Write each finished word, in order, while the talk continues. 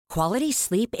Quality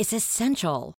sleep is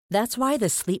essential. That's why the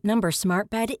Sleep Number Smart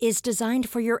Bed is designed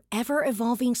for your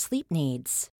ever-evolving sleep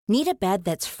needs. Need a bed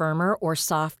that's firmer or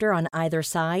softer on either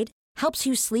side? Helps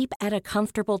you sleep at a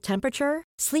comfortable temperature?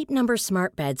 Sleep Number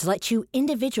Smart Beds let you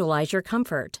individualize your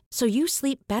comfort, so you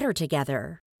sleep better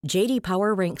together. J.D.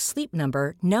 Power ranks Sleep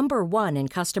Number number 1 in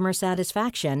customer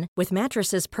satisfaction with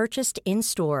mattresses purchased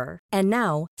in-store. And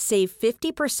now, save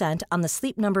 50% on the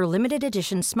Sleep Number Limited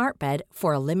Edition Smart Bed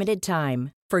for a limited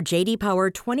time. For J.D. Power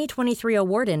 2023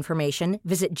 award information,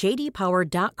 visit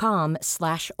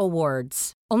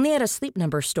jdpower.com/awards. Only at a Sleep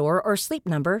Number store or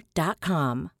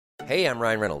sleepnumber.com. Hey, I'm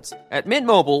Ryan Reynolds. At Mint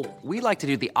Mobile, we like to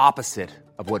do the opposite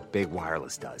of what Big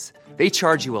Wireless does. They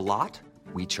charge you a lot.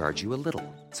 We charge you a little.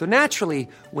 So naturally,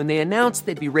 when they announced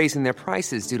they'd be raising their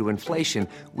prices due to inflation,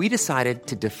 we decided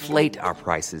to deflate our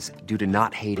prices due to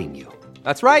not hating you.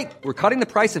 That's right. We're cutting the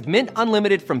price of Mint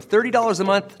Unlimited from $30 a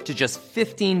month to just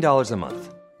 $15 a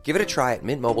month. Give it a try at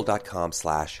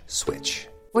mintmobile.com/switch.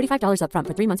 $45 up front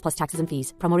for 3 months plus taxes and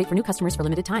fees. Promo rate for new customers for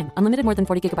limited time. Unlimited more than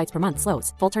 40 gigabytes per month.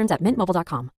 Slows full terms at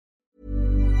mintmobile.com.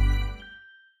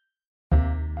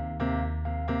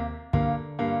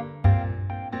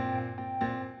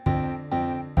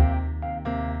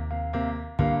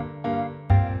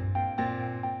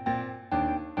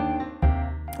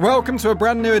 Welcome to a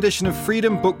brand new edition of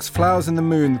Freedom Books, Flowers and the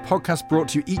Moon, the podcast brought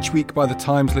to you each week by the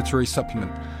Times Literary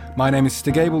Supplement. My name is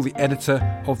Stig Abel, the editor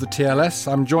of the TLS.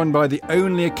 I'm joined by the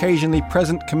only occasionally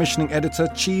present commissioning editor,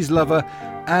 cheese lover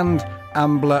and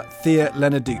ambler, Thea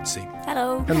Lenarduzzi.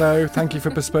 Hello. Hello, thank you for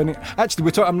postponing.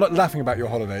 Actually, I'm not laughing about your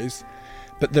holidays,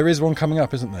 but there is one coming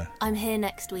up, isn't there? I'm here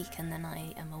next week and then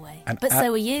I am away. But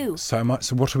so are you. So much.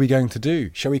 So what are we going to do?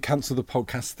 Shall we cancel the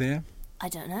podcast, Thea? I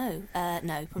don't know.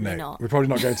 No, probably not. We're probably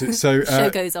not going to. So show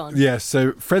goes on. Yeah,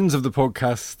 so friends of the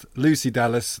podcast, Lucy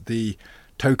Dallas, the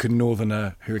token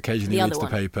northerner who occasionally reads the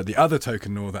paper, the other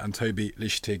token northerner, and Toby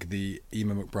Lichtig, the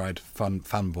Emma McBride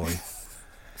fanboy.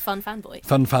 Fun fanboy.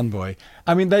 Fun fanboy.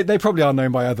 I mean, they probably are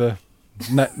known by other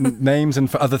names and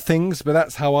for other things, but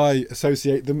that's how I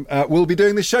associate them. We'll be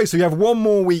doing this show, so you have one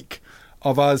more week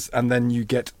of us, and then you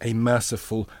get a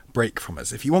merciful break from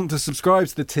us. If you want to subscribe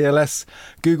to the TLS,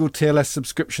 Google TLS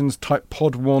subscriptions, type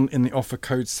POD1 in the offer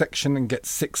code section and get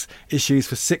 6 issues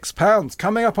for £6.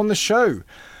 Coming up on the show,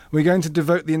 we're going to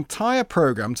devote the entire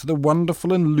programme to the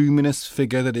wonderful and luminous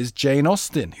figure that is Jane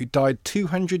Austen, who died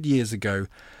 200 years ago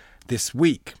this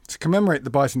week. To commemorate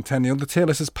the bicentennial, the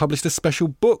TLS has published a special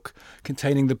book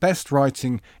containing the best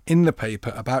writing in the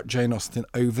paper about Jane Austen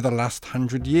over the last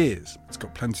 100 years. It's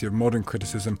got plenty of modern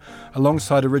criticism,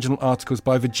 alongside original articles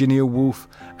by Virginia Woolf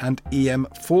and E.M.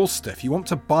 Forster. If you want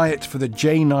to buy it for the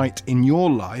Janeite in your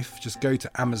life, just go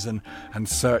to Amazon and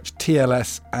search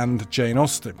TLS and Jane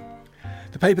Austen.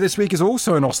 The paper this week is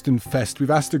also an Austen fest.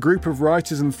 We've asked a group of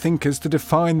writers and thinkers to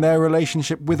define their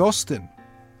relationship with Austen.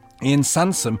 Ian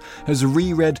Sansom has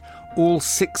reread all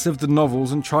 6 of the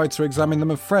novels and tried to examine them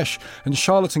afresh, and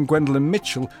Charlotte and Gwendolyn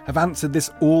Mitchell have answered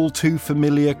this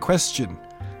all-too-familiar question.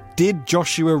 Did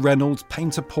Joshua Reynolds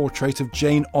paint a portrait of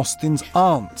Jane Austen's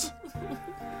aunt?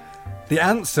 The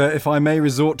answer, if I may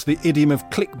resort to the idiom of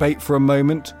clickbait for a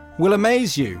moment, will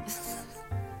amaze you.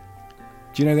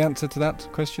 Do you know the answer to that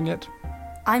question yet?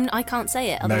 I can't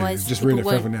say it, otherwise just ruin it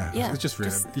for everyone. Yeah, it's just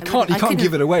ruin it. You can't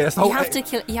give it away. That's the whole. You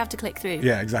have to click through.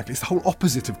 Yeah, exactly. It's the whole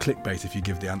opposite of clickbait if you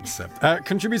give the answer.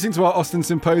 Contributing to our Austen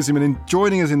Symposium and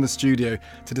joining us in the studio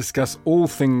to discuss all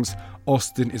things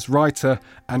Austen is writer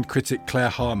and critic Claire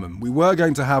Harmon. We were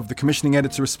going to have the commissioning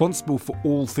editor responsible for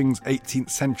all things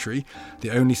 18th century, the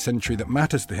only century that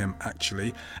matters to him,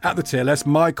 actually, at the TLS,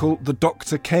 Michael the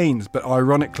Dr. Keynes, but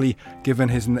ironically, given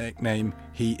his nickname,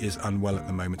 he is unwell at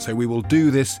the moment. So we will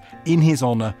do this in his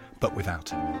honour, but without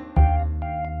him.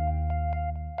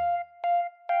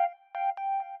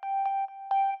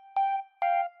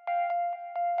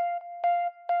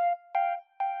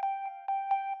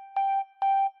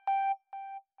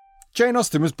 Jane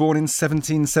Austen was born in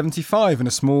 1775 in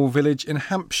a small village in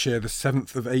Hampshire, the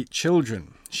 7th of 8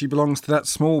 children. She belongs to that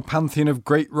small pantheon of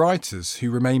great writers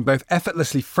who remain both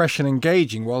effortlessly fresh and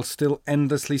engaging while still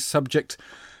endlessly subject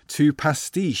to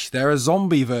pastiche. There are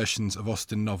zombie versions of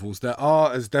Austen novels. There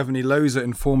are, as Devaney Loza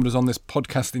informed us on this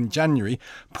podcast in January,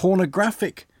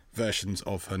 pornographic versions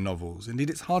of her novels. Indeed,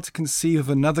 it's hard to conceive of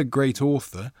another great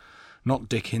author, not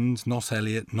Dickens, not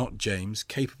Eliot, not James,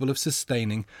 capable of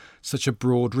sustaining such a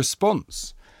broad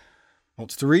response.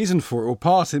 What's the reason for it? Well,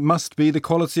 part it must be the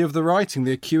quality of the writing,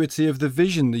 the acuity of the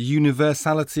vision, the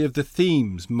universality of the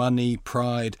themes, money,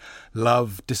 pride,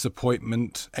 love,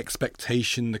 disappointment,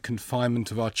 expectation, the confinement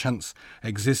of our chance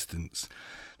existence.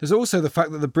 There's also the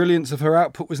fact that the brilliance of her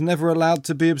output was never allowed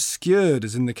to be obscured,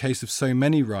 as in the case of so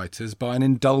many writers, by an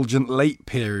indulgent late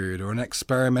period or an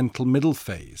experimental middle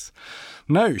phase.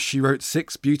 No, she wrote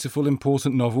 6 beautiful,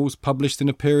 important novels published in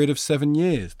a period of 7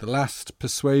 years. The last,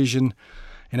 Persuasion,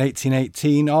 in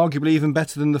 1818, arguably even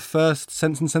better than the first,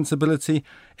 Sense and Sensibility,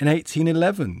 in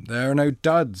 1811. There are no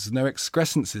duds, no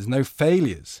excrescences, no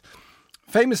failures.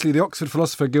 Famously, the Oxford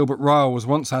philosopher Gilbert Ryle was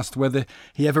once asked whether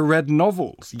he ever read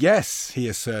novels. Yes, he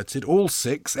asserted, all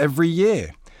 6 every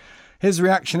year. His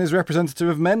reaction is representative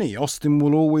of many. Austen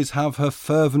will always have her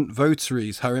fervent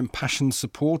votaries, her impassioned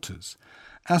supporters.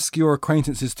 Ask your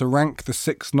acquaintances to rank the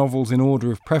 6 novels in order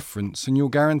of preference, and you'll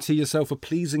guarantee yourself a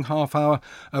pleasing half hour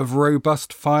of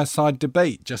robust fireside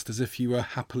debate, just as if you were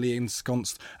happily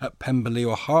ensconced at Pemberley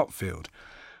or Hartfield.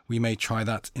 We may try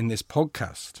that in this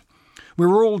podcast.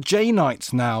 We're all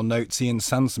Janeites now, notes Ian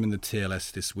Sansom in the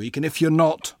TLS this week, and if you're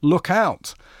not, look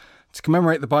out. To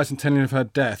commemorate the bicentennial of her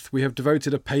death, we have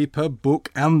devoted a paper,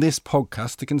 book and this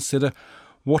podcast to consider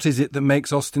what is it that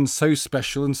makes Austen so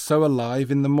special and so alive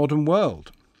in the modern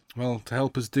world. Well, to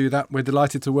help us do that, we're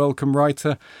delighted to welcome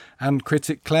writer and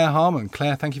critic Claire Harman.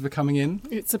 Claire, thank you for coming in.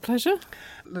 It's a pleasure.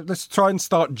 Let's try and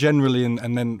start generally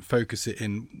and then focus it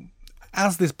in.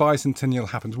 As this bicentennial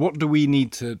happens, what do we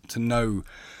need to know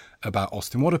about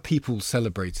Austen? What are people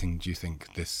celebrating, do you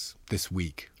think, this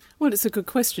week? Well, it's a good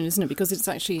question, isn't it? Because it's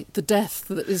actually the death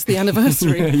that is the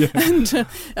anniversary. Yeah. And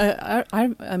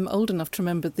I'm old enough to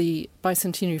remember the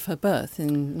bicentenary of her birth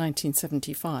in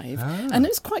 1975. And it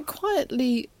was quite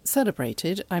quietly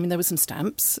celebrated. I mean, there were some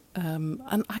stamps, and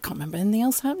I can't remember anything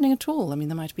else happening at all. I mean,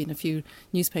 there might have been a few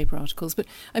newspaper articles. But,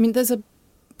 I mean, there's a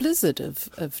blizzard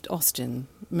of Austen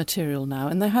material now.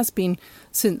 And there has been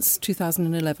since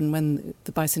 2011 when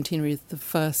the bicentenary of the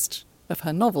first of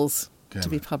her novels to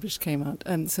be published came out,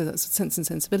 and so that's Sense and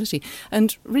Sensibility,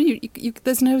 and really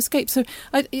there's no escape. So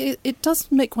it does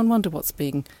make one wonder what's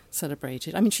being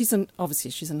celebrated. I mean,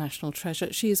 obviously she's a national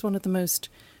treasure. She is one of the most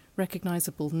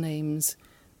recognisable names.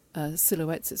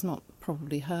 Silhouettes, it's not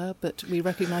probably her, but we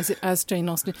recognise it as Jane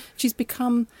Austen. She's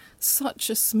become such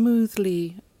a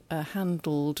smoothly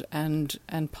handled and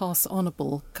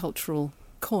pass-onable cultural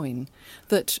coin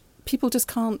that people just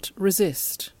can't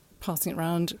resist passing it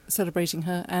around, celebrating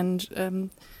her, and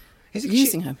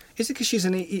using her. Is it because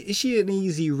is she an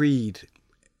easy read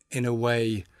in a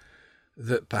way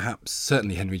that perhaps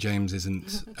certainly Henry James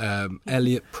isn't,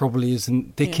 Eliot probably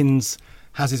isn't, Dickens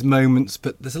has his moments,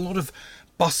 but there's a lot of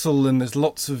bustle and there's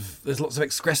lots of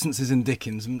excrescences in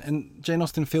Dickens, and Jane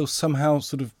Austen feels somehow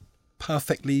sort of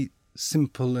perfectly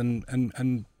simple and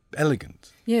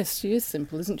elegant. Yes, she is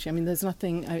simple, isn't she? I mean, there's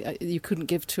nothing you couldn't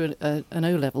give to an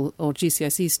O-level or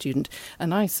GCSE student.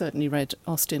 And I certainly read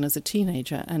Austen as a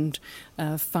teenager and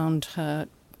found her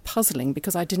puzzling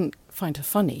because I didn't find her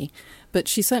funny, but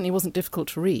she certainly wasn't difficult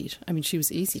to read. I mean, she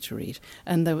was easy to read.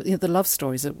 And the love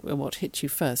stories are what hit you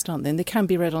first, aren't they? And they can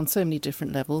be read on so many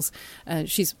different levels.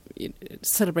 She's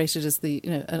celebrated as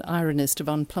an ironist of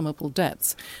unplumbable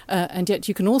depths. And yet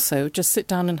you can also just sit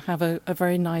down and have a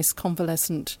very nice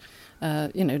convalescent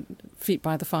feet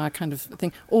by the fire kind of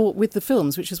thing, or with the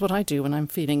films, which is what I do when I'm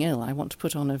feeling ill. I want to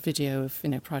put on a video of,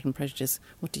 Pride and Prejudice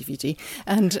or DVD,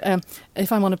 and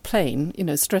if I'm on a plane,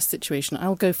 stress situation,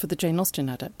 I'll go for the Jane Austen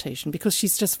adaptation because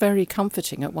she's just very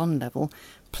comforting at one level.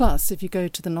 Plus, if you go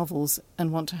to the novels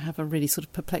and want to have a really sort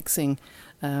of perplexing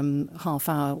half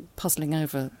hour puzzling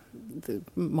over the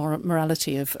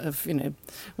morality of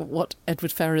what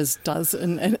Edward Ferrars does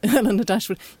and Eleanor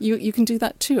Dashwood, you can do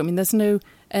that too. I mean, there's no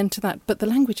end to that. But the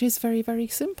language is very, very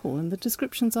simple and the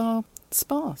descriptions are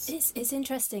sparse. It's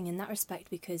interesting in that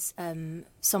respect because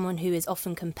someone who is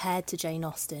often compared to Jane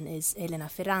Austen is Elena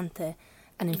Ferrante.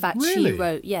 And in fact, really? She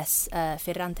wrote,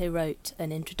 Ferrante wrote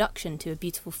an introduction to a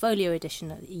beautiful folio edition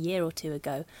a year or two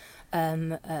ago,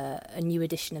 a new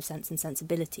edition of Sense and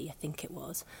Sensibility, I think it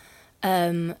was.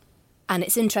 And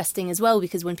it's interesting as well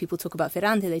because when people talk about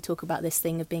Ferrante, they talk about this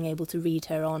thing of being able to read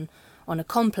her on a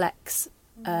complex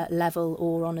level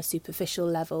or on a superficial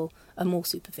level, a more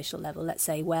superficial level, let's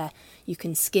say, where you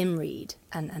can skim read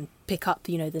and pick up,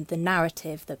 the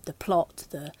narrative, the plot,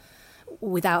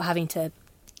 without having to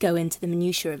go into the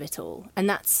minutiae of it all. And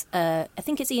that's, I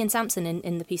think it's Ian Sampson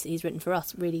in the piece that he's written for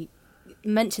us, really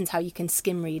mentions how you can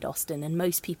skim read Austen, and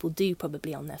most people do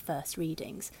probably on their first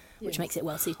readings, which makes it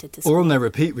well suited to school. Or on their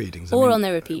repeat readings. On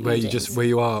their repeat readings. Where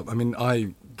you are, I mean,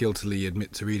 I guiltily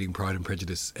admit to reading Pride and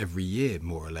Prejudice every year,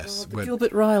 more or less.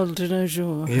 Gilbert Ryle de nos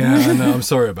jours. Yeah, I know, I'm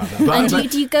sorry about that. And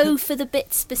do you go for the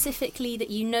bits specifically that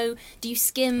do you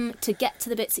skim to get to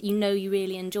the bits that you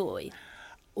really enjoy?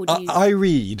 Or do you... I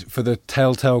read for the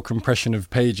telltale compression of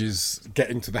pages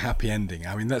getting to the happy ending.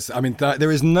 I mean,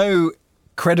 there is no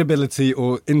credibility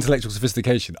or intellectual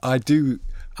sophistication. I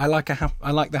like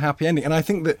the happy ending, and I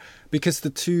think that because the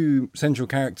two central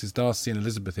characters, Darcy and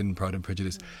Elizabeth in Pride and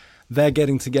Prejudice, they're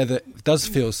getting together, does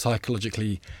feel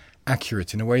psychologically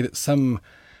accurate in a way that some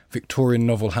Victorian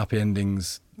novel happy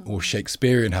endings or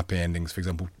Shakespearean happy endings, for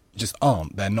example, just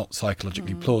aren't. They're not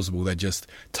psychologically plausible. They're just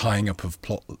tying up of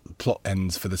plot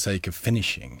ends for the sake of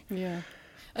finishing. Yeah.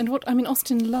 And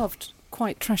Austen loved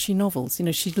quite trashy novels. You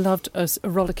know, she loved a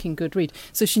rollicking good read.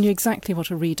 So she knew exactly what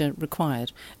a reader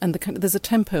required. And there's a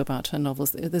tempo about her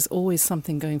novels. There's always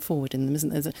something going forward in them, isn't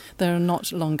there? There are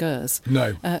not longeurs.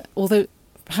 No. Although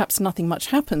perhaps nothing much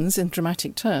happens in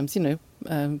dramatic terms. You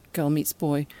know, girl meets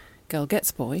boy, girl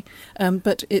gets boy,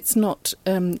 but it's not.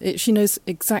 She knows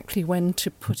exactly when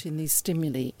to put in these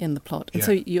stimuli in the plot, and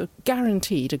so you're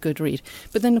guaranteed a good read.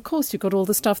 But then, of course, you've got all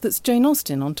the stuff that's Jane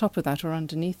Austen on top of that or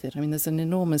underneath it. I mean, there's an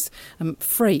enormous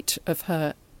freight of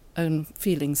her own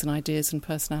feelings and ideas and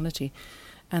personality,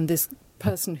 and this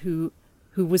person who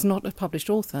was not a published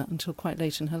author until quite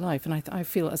late in her life. And I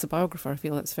feel, as a biographer, I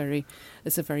feel it's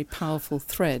a very powerful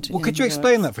thread. Well, could you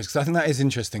explain that for us? Because I think that is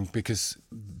interesting, because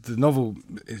the novel,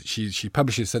 she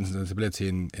publishes Sense and Sensibility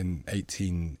in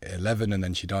 1811, and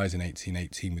then she dies in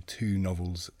 1818 with two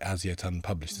novels as yet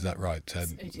unpublished. Is that right?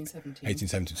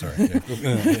 1870, sorry.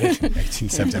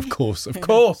 1870, of course.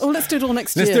 Oh, let's do it all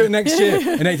next year. Let's do it next year,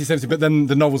 in 1870. But then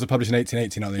the novels are published in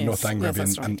 1818, aren't they?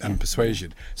 Yes, Northanger and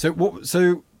Persuasion.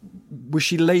 So was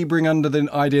she labouring under the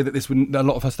idea that a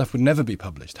lot of her stuff would never be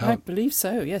published? How? I believe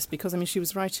so, yes, because she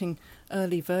was writing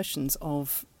early versions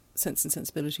of Sense and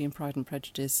Sensibility and Pride and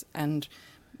Prejudice and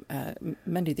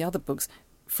many of the other books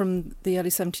from the early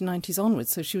 1790s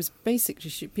onwards. So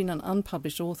she'd been an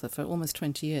unpublished author for almost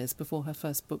 20 years before her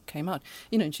first book came out.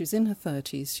 You know, and she was in her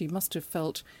 30s. She must have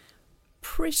felt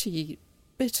pretty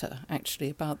bitter, actually,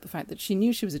 about the fact that she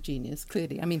knew she was a genius,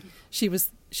 clearly. I mean,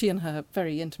 she and her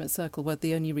very intimate circle were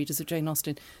the only readers of Jane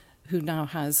Austen, who now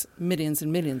has millions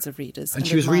and millions of readers. And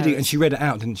she was reading, and she read it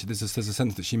out, didn't she? There's a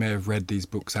sense that she may have read these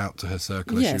books out to her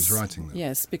circle as she was writing them.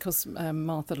 Yes, because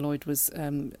Martha Lloyd was...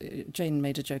 Jane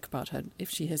made a joke about her. If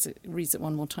she reads it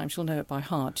one more time, she'll know it by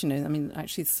heart. You know, I mean,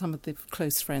 actually, some of the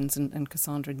close friends and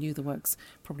Cassandra knew the works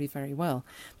probably very well.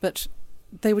 But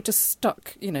they were just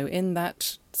stuck, you know, in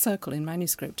that circle in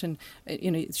manuscript. And,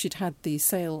 you know, she'd had the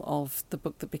sale of the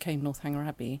book that became Northanger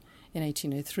Abbey in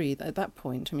 1803. At that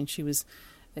point, I mean,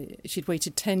 she'd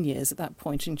waited 10 years at that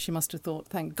point, and she must have thought,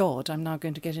 thank God, I'm now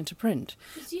going to get into print.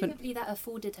 Presumably that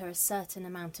afforded her a certain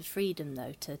amount of freedom,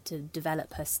 though, to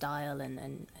develop her style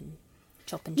and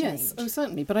chop and change. Yes,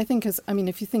 certainly. But I think,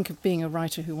 if you think of being a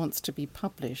writer who wants to be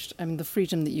published, I mean, the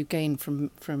freedom that you gain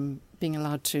from being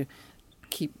allowed to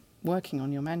keep working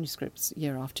on your manuscripts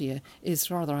year after year is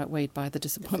rather outweighed by the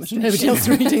disappointment of nobody else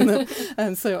reading them.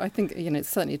 And so I think, you know, it's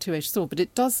certainly a two-edged sword, but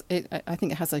I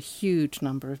think it has a huge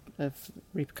number of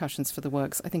repercussions for the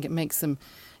works. I think it makes them,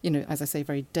 you know, as I say,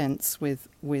 very dense with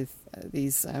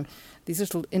these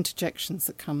little interjections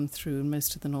that come through in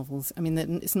most of the novels. I mean,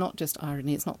 it's not just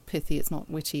irony, it's not pithy, it's not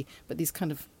witty, but these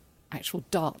kind of actual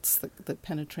darts that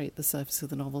penetrate the surface of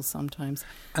the novel sometimes.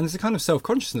 And there's a kind of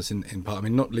self-consciousness in part. I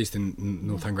mean, not least in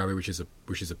Northanger Abbey, which is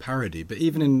a parody, but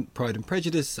even in Pride and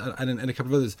Prejudice and in a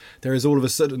couple of others, there is all of a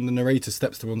sudden the narrator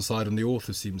steps to one side and the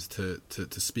author seems to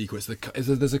speak. Or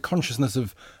there's a consciousness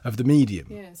of the medium.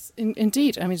 Yes,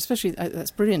 indeed. I mean, especially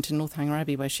that's brilliant in Northanger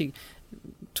Abbey, where she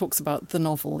talks about the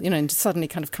novel, you know, and suddenly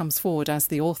kind of comes forward as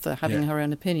the author having her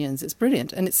own opinions. It's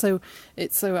brilliant, and it's so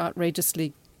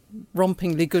outrageously,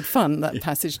 rompingly good fun, that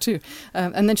passage too.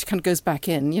 And then she kind of goes back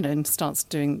in, you know, and starts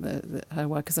doing her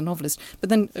work as a novelist. But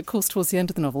then, of course, towards the end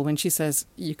of the novel, when she says,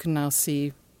 you can now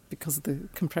see, because of the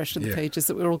compression of the pages,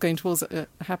 that we're all going towards a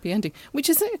happy ending, which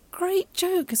is a great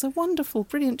joke. It's a wonderful,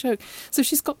 brilliant joke. So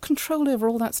she's got control over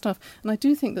all that stuff. And I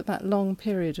do think that long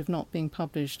period of not being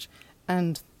published,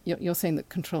 and you're saying that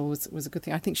control was a good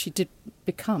thing. I think she did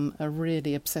become a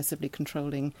really obsessively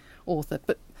controlling author.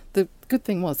 But the good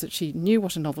thing was that she knew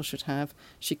what a novel should have,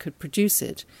 she could produce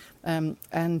it,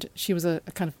 and she was a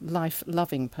kind of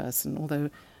life-loving person, although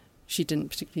she didn't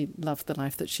particularly love the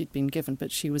life that she'd been given, but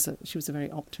she was a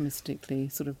very optimistically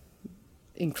sort of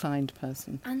inclined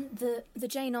person. And the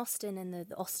Jane Austen and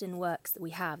the Austen works that we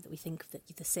have, that we think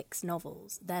of the 6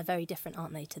 novels, they're very different,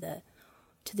 aren't they, to the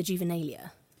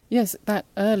juvenilia? Yes, that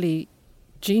early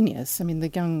genius, I mean, the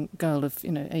young girl of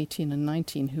 18 and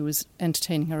 19 who was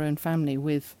entertaining her own family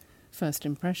with First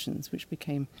Impressions, which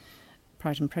became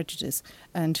Pride and Prejudice,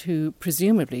 and who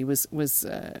presumably was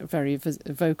very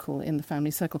vocal in the family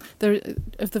circle. There,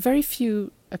 of the very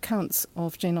few accounts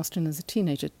of Jane Austen as a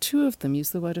teenager, 2 of them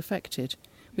use the word affected,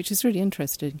 which is really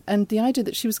interesting. And the idea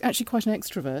that she was actually quite an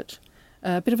extrovert,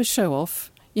 a bit of a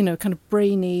show-off, kind of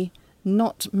brainy,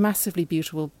 not massively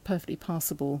beautiful, perfectly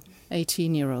passable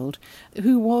 18-year-old,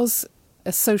 who was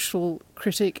a social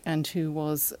critic and who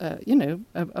was,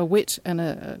 a wit and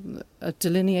a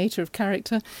delineator of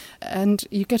character. And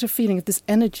you get a feeling of this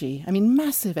energy,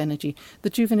 massive energy. The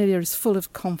Juvenilia is full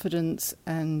of confidence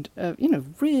and,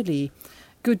 really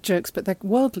good jokes, but they're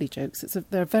worldly jokes.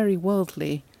 They're very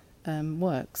worldly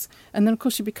works. And then, of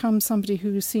course, you become somebody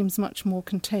who seems much more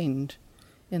contained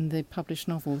in the published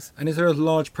novels. And is there a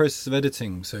large process of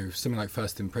editing? So something like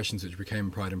First Impressions, which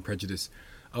became Pride and Prejudice,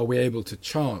 are we able to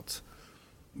chart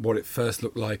what it first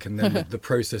looked like and then the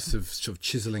process of sort of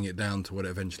chiselling it down to what it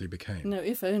eventually became? No,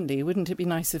 if only. Wouldn't it be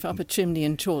nice if up a chimney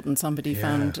in Chawton somebody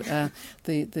found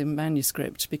the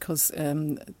manuscript, because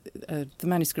the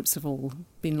manuscripts have all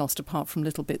been lost apart from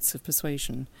little bits of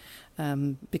Persuasion,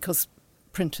 because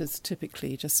printers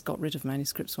typically just got rid of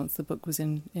manuscripts once the book was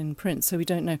in print, so we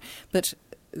don't know. But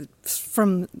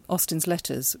from Austen's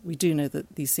letters, we do know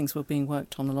that these things were being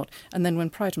worked on a lot. And then when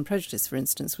Pride and Prejudice, for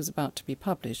instance, was about to be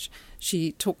published,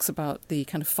 she talks about the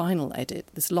kind of final edit,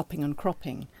 this lopping and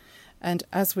cropping. And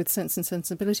as with Sense and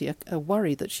Sensibility, a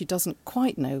worry that she doesn't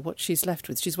quite know what she's left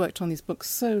with. She's worked on these books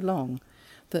so long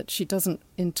that she doesn't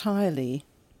entirely...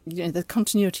 the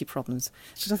continuity problems.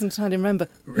 She doesn't entirely remember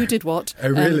who did what. Oh,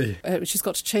 really? She's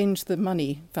got to change the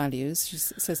money values. She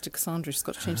says to Cassandra she's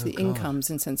got to change the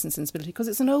incomes in Sense and Sensibility because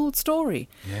it's an old story.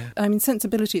 Yeah.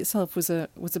 Sensibility itself was a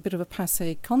bit of a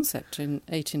passé concept in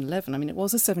 1811. It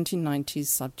was a 1790s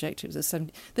subject.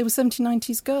 They were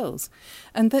 1790s girls.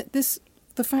 And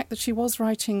the fact that she was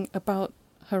writing about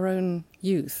her own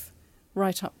youth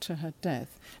right up to her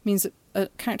death means that a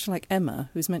character like Emma,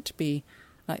 who's meant to be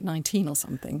like 19 or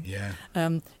something,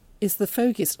 is the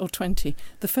fogiest, or 20,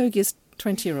 the fogiest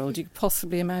 20-year-old you could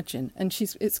possibly imagine. And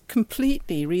it's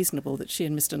completely reasonable that she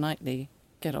and Mr. Knightley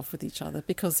get off with each other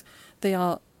because they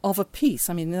are of a piece.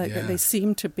 They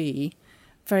seem to be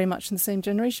very much in the same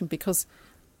generation because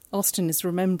Austen is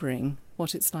remembering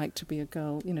what it's like to be a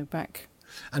girl, back...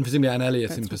 And presumably Anne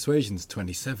Elliot in Persuasion's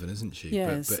 27, isn't she?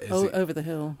 Yes, but Over the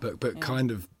Hill. But kind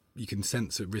of, you can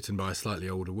sense it written by a slightly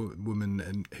older woman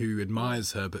and who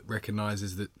admires her but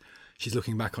recognises that she's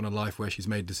looking back on a life where she's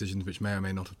made decisions which may or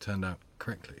may not have turned out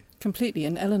correctly. Completely.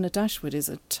 And Eleanor Dashwood is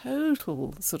a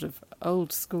total sort of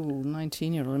old school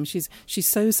 19-year-old. She's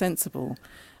so sensible.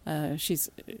 She's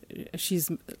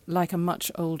like a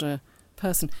much older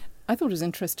person. I thought it was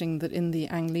interesting that in the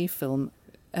Ang Lee film,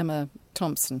 Emma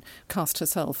Thompson cast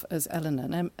herself as Eleanor.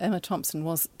 And Emma Thompson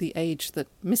was the age that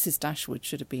Mrs. Dashwood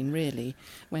should have been, really,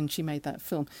 when she made that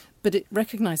film. But it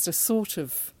recognised a sort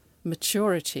of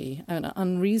maturity, an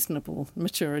unreasonable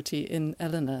maturity in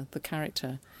Eleanor, the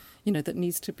character, that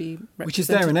needs to be represented. Which is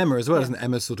there in Emma as well, isn't it?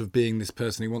 Emma sort of being this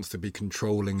person who wants to be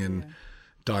controlling and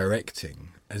directing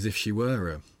as if she were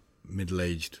a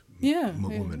middle-aged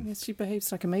woman. Yes, she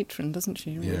behaves like a matron, doesn't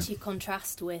she? Really? Yeah. Which you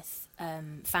contrast with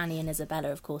Fanny and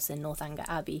Isabella, of course, in Northanger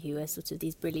Abbey, who are sort of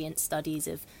these brilliant studies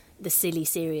of the silly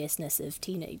seriousness of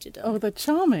teenagerdom. Oh, they're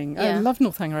charming. Yeah. I love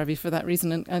Northanger Abbey for that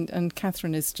reason, and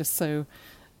Catherine is just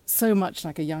so much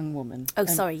like a young woman. Oh,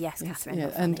 sorry, yes, Catherine.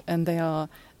 Yeah, and they are,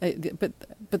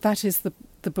 but that is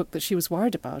the book that she was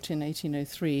worried about in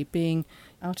 1803 being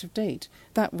out of date.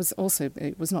 That was also,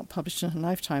 it was not published in her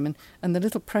lifetime, and the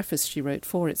little preface she wrote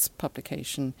for its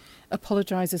publication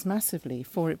apologises massively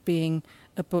for it being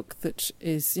a book that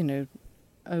is,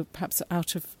 perhaps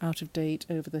out of date,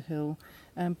 over the hill.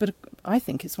 But I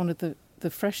think it's one of the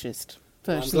freshest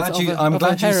versions. I'm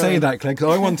glad you say that, Claire,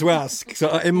 because I want to ask.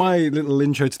 So in my little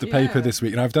intro to the paper this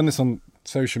week, and I've done this on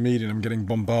social media and I'm getting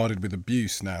bombarded with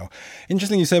abuse now.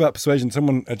 Interesting you say about Persuasion.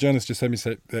 A journalist just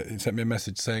sent me a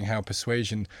message saying how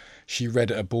Persuasion she read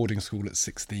at a boarding school at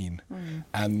 16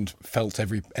 and felt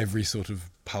every sort of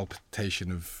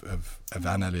palpitation of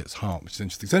Anne Elliot's heart, which is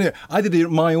interesting. So anyway, I did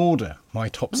my order, my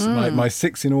tops, my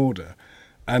 6 in order.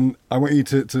 And I want you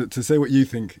to say what you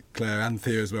think, Claire, and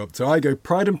Theo as well. So I go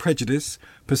Pride and Prejudice,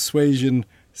 Persuasion,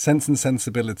 Sense and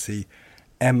Sensibility,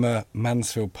 Emma,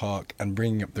 Mansfield Park, and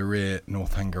bringing up the rear,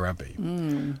 Northanger Abbey.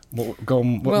 Go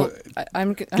on.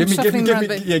 I'm give me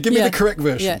the correct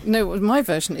version. Yeah, no, my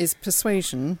version is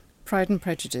Persuasion, Pride and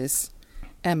Prejudice,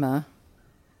 Emma,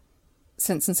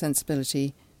 Sense and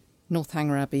Sensibility,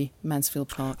 Northanger Abbey, Mansfield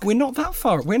Park. We're not that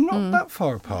far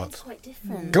apart. It's quite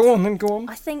different. Go on.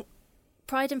 I think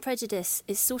Pride and Prejudice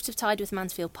is sort of tied with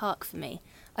Mansfield Park for me.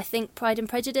 I think Pride and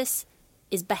Prejudice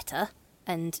is better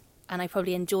and I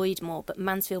probably enjoyed more, but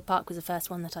Mansfield Park was the first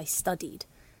one that I studied,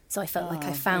 so I felt like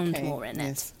I found more in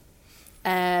it.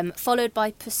 Followed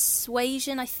by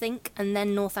Persuasion, I think, and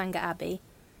then Northanger Abbey,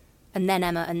 and then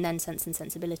Emma, and then Sense and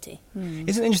Sensibility. Isn't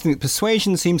it interesting that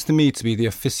Persuasion seems to me to be the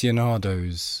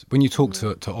aficionados when you talk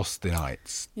to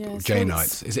Austenites,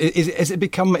 Janeites? Is it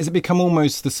become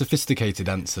almost the sophisticated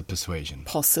answer, Persuasion?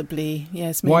 Possibly,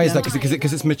 yes. Why is that?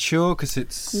 Because it's mature. Because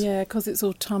it's because it's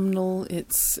autumnal.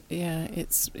 It's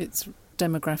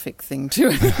demographic thing to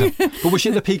it. But was she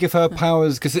at the peak of her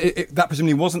powers? Because that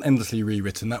presumably wasn't endlessly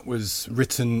rewritten. That was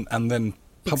written and then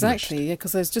published. Exactly, yeah,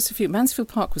 because there's just a few. Mansfield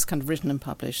Park was kind of written and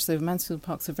published, so Mansfield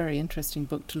Park's a very interesting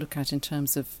book to look at in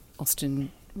terms of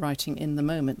Austen writing in the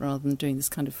moment rather than doing this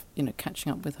kind of,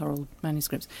 catching up with her old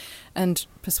manuscripts. And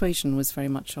Persuasion was very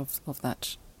much of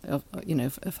that, of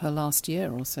her last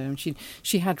year or so. And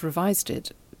she had revised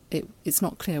it. It's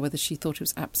not clear whether she thought it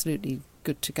was absolutely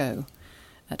good to go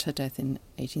at her death in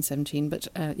 1817, but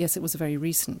yes, it was a very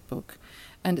recent book,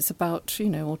 and it's about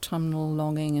autumnal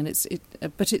longing, and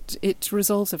it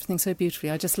resolves everything so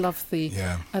beautifully. I just love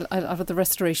I love the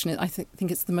restoration. I think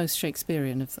it's the most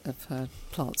Shakespearean of her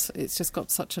plots. It's just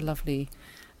got such a lovely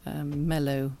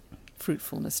mellow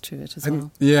fruitfulness to it as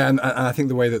well. Yeah, and I think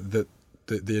the way that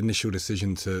the initial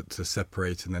decision to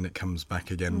separate and then it comes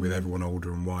back again with everyone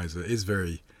older and wiser is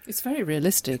very. It's very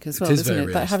realistic as well, isn't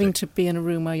it? That having to be in a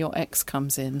room where your ex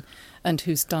comes in and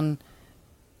who's done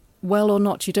well or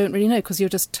not, you don't really know because you're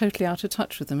just totally out of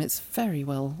touch with them. It's very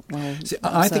well See,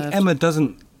 I think Emma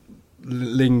doesn't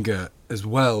linger as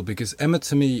well because Emma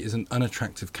to me is an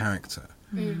unattractive character.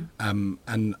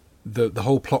 And the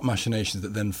whole plot machinations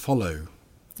that then follow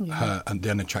her and the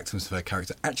unattractiveness of her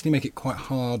character actually make it quite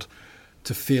hard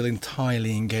to feel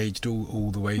entirely engaged all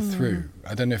the way through.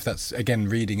 I don't know if that's, again,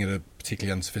 reading at a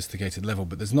particularly unsophisticated level,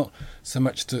 but there's not so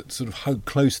much to sort of hug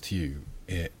close to you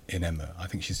in Emma. I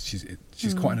think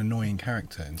she's quite an annoying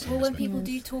character in some Well, when respects. people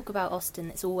do talk about Austen,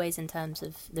 it's always in terms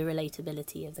of the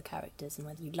relatability of the characters and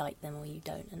whether you like them or you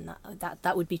don't, and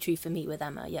that would be true for me with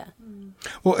Emma, yeah.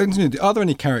 Well, are there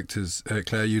any characters,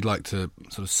 Claire, you'd like to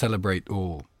sort of celebrate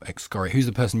or excoriate? Who's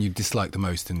the person you dislike the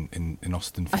most in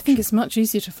Austen fiction? I think it's much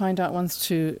easier to find out ones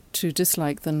to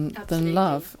dislike than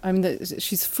love. I mean,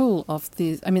 she's full of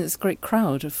these. I mean, it's a great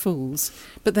crowd of fools,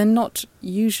 but they're not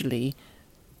usually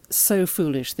so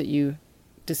foolish that you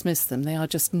dismiss them. They are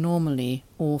just normally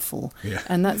awful,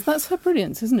 and that's her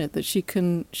brilliance, isn't it? That she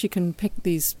can pick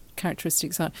these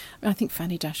characteristics out. I mean, I think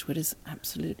Fanny Dashwood is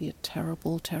absolutely a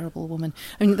terrible, terrible woman.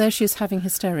 I mean, there she is having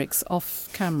hysterics off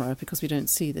camera because we don't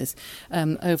see this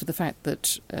over the fact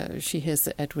that she hears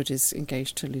that Edward is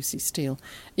engaged to Lucy Steele.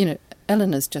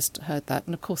 Eleanor's just heard that,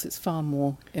 and of course it's far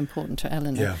more important to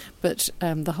Eleanor. Yeah. But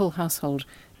the whole household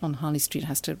on Harley Street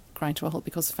has to grind to a halt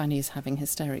because Fanny is having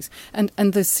hysterics. And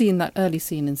the scene, that early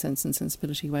scene in Sense and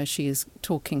Sensibility where she is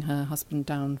talking her husband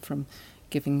down from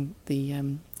giving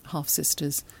the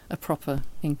half-sisters a proper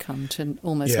income to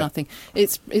almost nothing.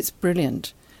 It's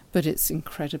brilliant, but it's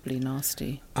incredibly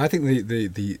nasty. I think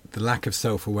the lack of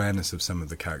self-awareness of some of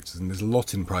the characters, and there's a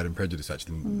lot in Pride and Prejudice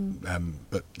actually,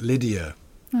 but Lydia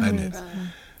Bennet...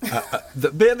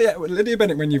 Lydia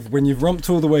Bennet, when you've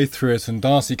romped all the way through it, and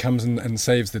Darcy comes and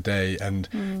saves the day, and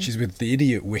she's with the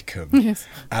idiot Wickham,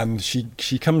 and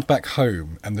she comes back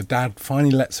home, and the dad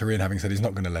finally lets her in, having said he's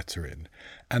not going to let her in,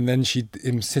 and then she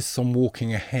insists on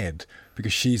walking ahead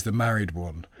because she's the married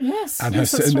one. Yes, and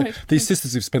that's right. These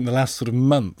sisters who've spent the last sort of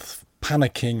month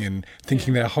panicking and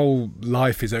thinking their whole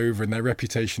life is over and their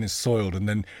reputation is soiled, and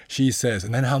then she says,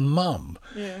 and then her mum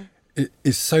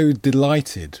is so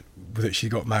delighted that she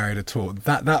got married at all.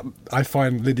 That I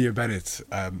find Lydia Bennet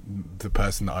the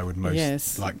person that I would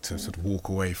most like to sort of walk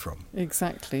away from.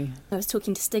 Exactly. I was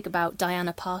talking to Stig about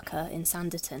Diana Parker in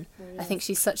Sanditon. I think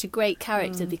she's such a great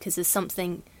character because there's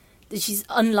something that she's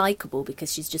unlikable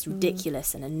because she's just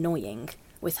ridiculous and annoying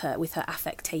with her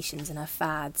affectations and her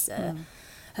fads,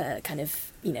 her kind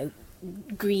of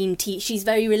green tea. She's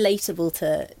very relatable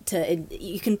to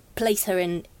you can place her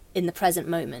in the present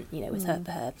moment, with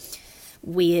her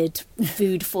weird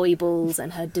food foibles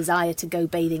and her desire to go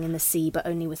bathing in the sea, but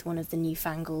only with one of the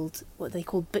newfangled, what they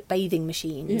call bathing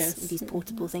machines, these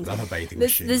portable things. I love a bathing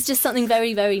machine. There's just something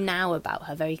very, very now about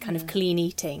her, very kind of clean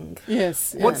eating.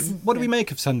 Yes. What do we make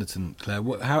of Sanditon, Claire?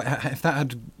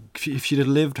 If she'd have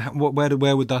lived,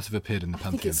 where would that have appeared in the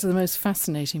Pantheon? I think it's the most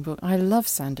fascinating book. I love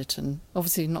Sanditon.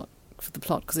 Obviously not for the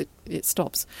plot because it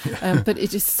stops, but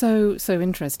it is so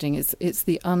interesting. It's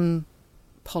the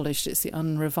unpolished, it's the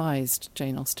unrevised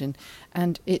Jane Austen,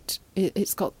 and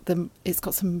it's got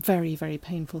some very, very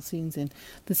painful scenes in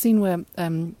the scene where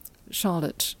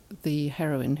Charlotte, the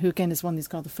heroine, who again is one of these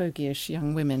rather fogyish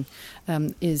young women,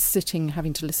 is sitting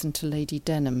having to listen to Lady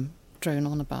Denham drone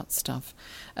on about stuff,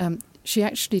 she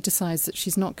actually decides that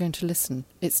she's not going to listen.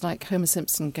 It's like Homer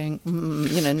Simpson going,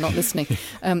 not listening.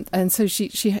 And so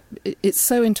it's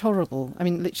so intolerable. I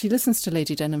mean, she listens to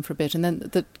Lady Denham for a bit, and then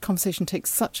the conversation takes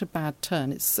such a bad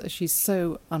turn. She's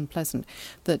so unpleasant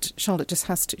that Charlotte just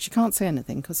has to, she can't say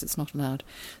anything because it's not allowed.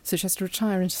 So she has to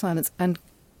retire into silence and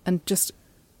just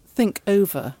think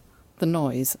over the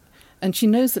noise. And she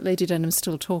knows that Lady Denham's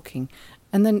still talking.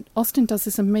 And then Austen does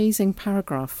this amazing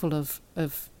paragraph full of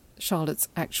Charlotte's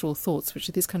actual thoughts, which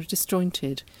are these kind of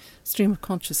disjointed stream of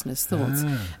consciousness thoughts.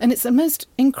 And it's the most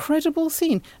incredible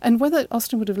scene. And whether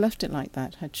Austen would have left it like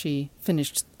that had she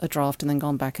finished a draft and then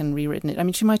gone back and rewritten it, I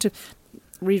mean, she might have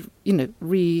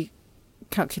recalculated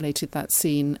that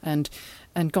scene and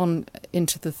gone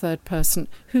into the third person.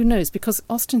 Who knows? Because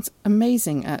Austen's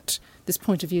amazing at this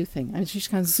point of view thing. I mean, she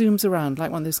kind of zooms around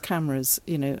like one of those cameras,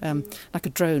 like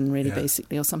a drone, really,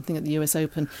 basically, or something at the US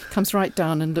Open, comes right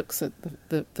down and looks at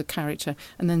the character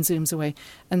and then zooms away.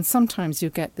 And sometimes you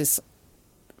get this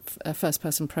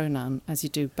first-person pronoun, as you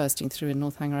do bursting through in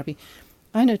Northanger Abbey.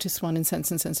 I noticed one in Sense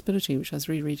and Sensibility, which I was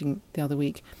rereading the other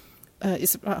week.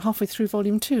 It's about halfway through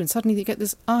Volume 2, and suddenly you get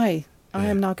this I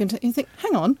am now going to... You think,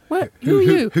 hang on, who are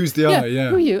you? Who's the I,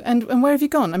 Who are you? And where have you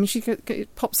gone? I mean,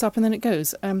 it pops up and then it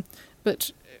goes.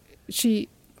 But she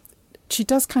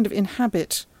does kind of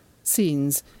inhabit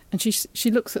scenes, and she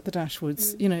looks at the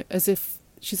Dashwoods, as if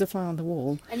she's a fly on the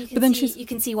wall. And you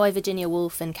can see why Virginia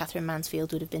Woolf and Catherine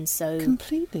Mansfield would have been so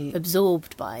completely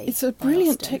absorbed by. It's a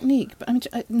brilliant technique, but I mean,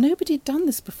 nobody had done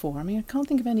this before. I mean, I can't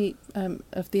think of any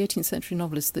of the 18th century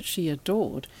novelists that she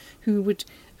adored who would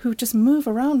just move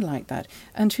around like that,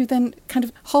 and who then kind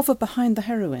of hover behind the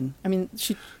heroine. I mean,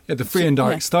 the free and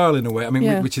direct style in a way. I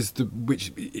mean, which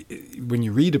when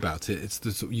you read about it, it's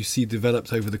the sort you see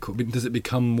developed over the course. Does it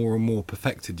become more and more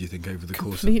perfected? Do you think over the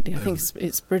course? Completely, I think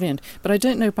it's brilliant. But I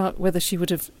don't know about whether she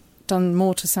would have done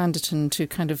more to Sanditon to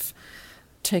kind of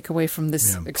take away from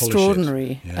this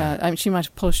extraordinary. I mean, she might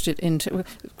have polished it into,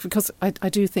 because I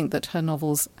do think that her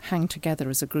novels hang together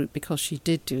as a group because she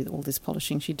did do all this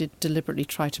polishing. She did deliberately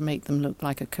try to make them look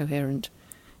like a coherent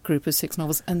group of 6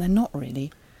 novels, and they're not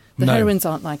really. The heroines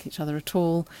aren't like each other at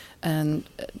all, and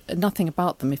nothing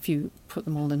about them, if you put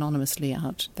them all anonymously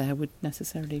out there, would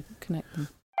necessarily connect them.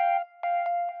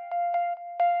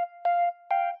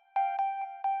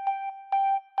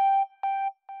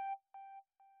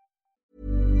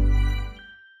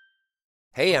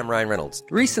 Hey, I'm Ryan Reynolds.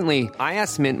 Recently, I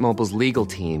asked Mint Mobile's legal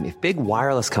team if big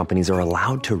wireless companies are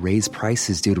allowed to raise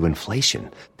prices due to inflation.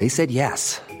 They said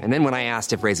yes. And then when I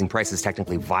asked if raising prices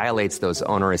technically violates those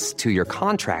onerous 2-year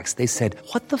contracts, they said,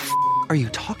 "What the f*** are you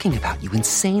talking about, you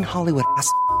insane Hollywood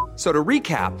ass?" So to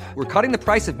recap, we're cutting the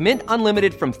price of Mint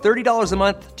Unlimited from $30 a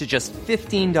month to just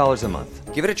 $15 a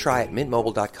month. Give it a try at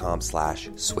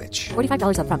mintmobile.com/switch.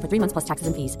 $45 up front for 3 months plus taxes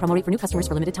and fees. Promo rate for new customers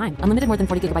for limited time. Unlimited more than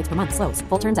 40 gigabytes per month. Slows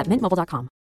full terms at mintmobile.com.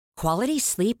 Quality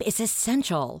sleep is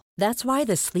essential. That's why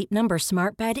the Sleep Number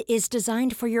Smart Bed is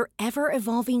designed for your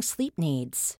ever-evolving sleep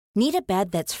needs. Need a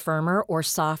bed that's firmer or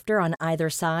softer on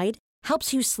either side?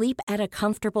 Helps you sleep at a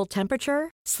comfortable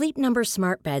temperature? Sleep Number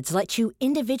Smart Beds let you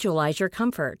individualize your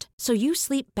comfort, so you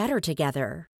sleep better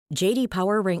together. J.D.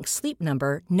 Power ranks Sleep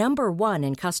Number #1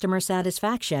 in customer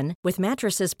satisfaction with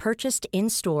mattresses purchased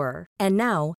in-store. And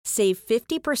now, save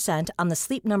 50% on the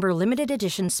Sleep Number Limited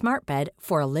Edition Smart Bed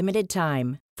for a limited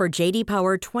time. For J.D.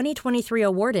 Power 2023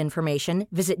 award information,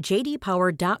 visit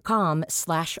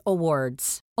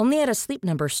jdpower.com/awards. Only at a Sleep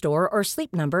Number store or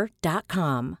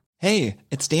sleepnumber.com. Hey,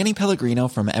 it's Danny Pellegrino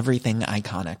from Everything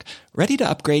Iconic. Ready to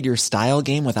upgrade your style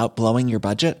game without blowing your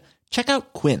budget? Check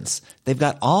out Quince. They've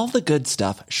got all the good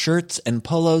stuff, shirts and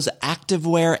polos,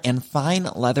 activewear, and fine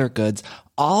leather goods,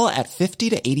 all at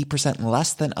 50 to 80%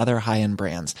 less than other high-end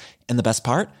brands. And the best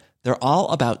part? They're all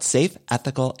about safe,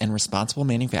 ethical, and responsible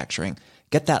manufacturing.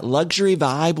 Get that luxury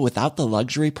vibe without the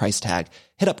luxury price tag.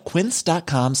 Hit up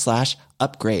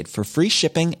quince.com/upgrade for free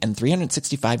shipping and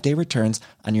 365-day returns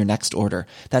on your next order.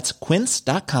 That's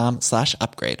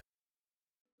quince.com/upgrade.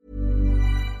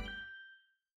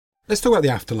 Let's talk about the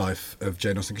afterlife of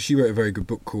Jane Austen, because she wrote a very good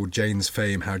book called Jane's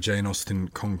Fame, How Jane Austen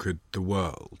Conquered the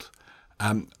World.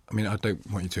 I mean, I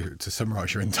don't want you to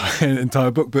summarise your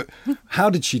entire book, but how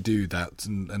did she do that,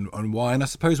 and why? And I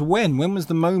suppose when was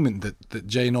the moment that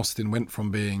Jane Austen went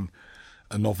from being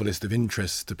a novelist of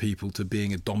interest to people to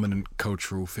being a dominant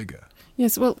cultural figure?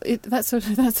 Yes, well, that's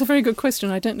a very good question.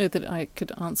 I don't know that I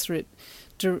could answer it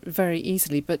very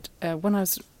easily, but when I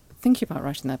was thinking about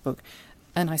writing that book,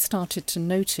 and I started to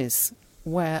notice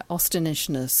where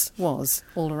Austenishness was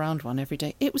all around one every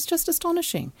day. It was just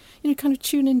astonishing. Kind of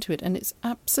tune into it, and it's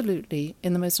absolutely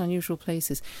in the most unusual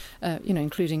places,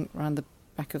 including around the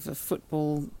back of a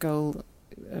football goal,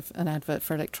 an advert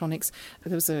for electronics.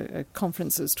 There was a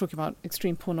conference that was talking about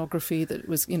extreme pornography that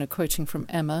was, quoting from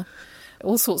Emma,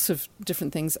 all sorts of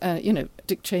different things.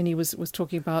 Dick Cheney was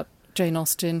talking about Jane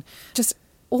Austen, just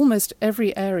almost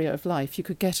every area of life you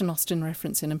could get an Austen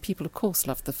reference in, and people, of course,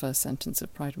 loved the first sentence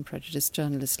of Pride and Prejudice.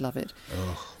 Journalists love it.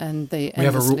 And they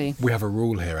endlessly... We have a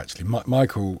rule here, actually.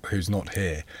 Michael, who's not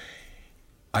here,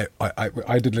 I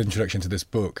did an introduction to this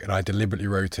book, and I deliberately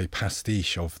wrote a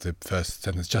pastiche of the first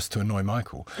sentence just to annoy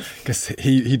Michael, because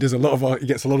he does he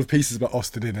gets a lot of pieces about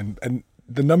Austen in, and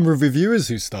the number of reviewers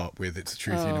who start with "It's a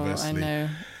Truth Universally" I know.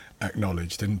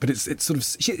 Acknowledged, but it's sort of,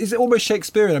 is it almost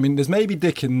Shakespearean? I mean, there's maybe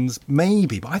Dickens,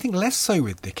 but I think less so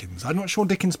with Dickens. I'm not sure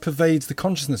Dickens pervades the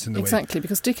consciousness in the way. Exactly,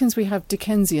 because Dickens we have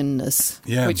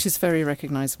Dickensianness, which is very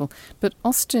recognisable. But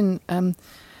Austen, I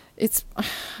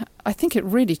think it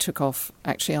really took off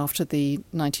actually after the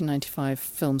 1995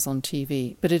 films on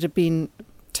TV. But it had been,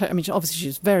 obviously she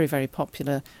was very, very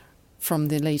popular from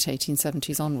the late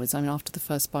 1870s onwards. After the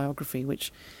first biography,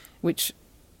 which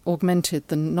augmented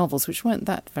the novels, which weren't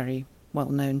that very well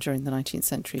known during the 19th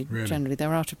century. Really? Generally, they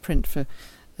were out of print for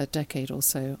a decade or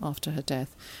so after her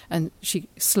death, and she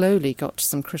slowly got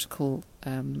some critical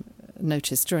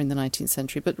notice during the 19th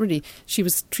century. But really, she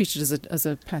was treated as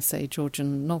a passé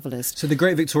Georgian novelist. So the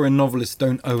great Victorian novelists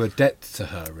don't owe a debt to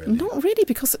her, really? Not really,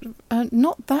 because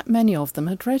not that many of them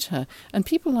had read her, and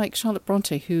people like Charlotte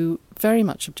Bronte, who very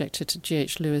much objected to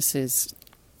G.H. Lewis's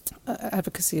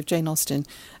advocacy of Jane Austen,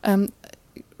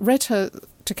 read her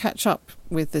to catch up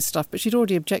with this stuff, but she'd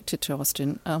already objected to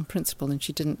Austen on principle, and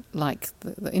she didn't like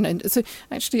so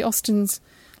actually Austen's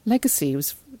legacy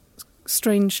was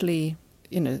strangely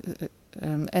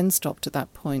end stopped at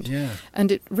that point.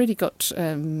 And it really got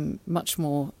much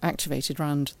more activated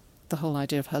around the whole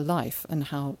idea of her life and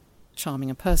how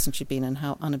charming a person she'd been and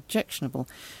how unobjectionable.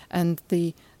 And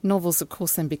the novels, of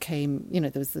course, then became,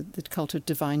 there was the cult of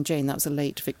Divine Jane. That was a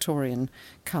late Victorian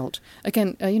cult.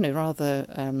 Again,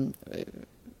 rather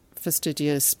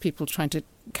fastidious, people trying to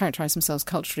characterise themselves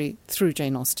culturally through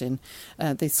Jane Austen.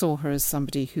 They saw her as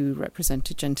somebody who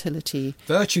represented gentility.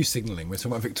 Virtue signalling. We're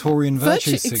talking about Victorian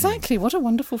virtue signalling. Exactly. What a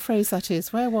wonderful phrase that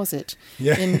is. Where was it?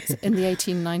 In the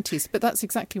 1890s. But that's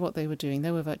exactly what they were doing.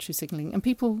 They were virtue signalling. And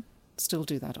people still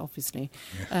do that, obviously.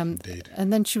 Indeed.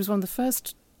 And then she was one of the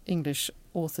first English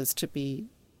authors to be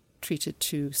treated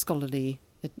to scholarly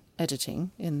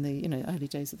editing in the early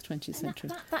days of the 20th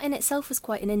century. That in itself was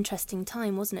quite an interesting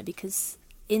time, wasn't it? Because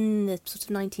in the sort of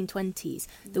 1920s,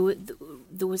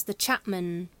 there was the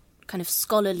Chapman kind of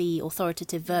scholarly,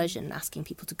 authoritative version asking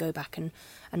people to go back and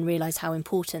realise how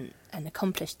important and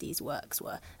accomplished these works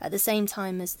were. At the same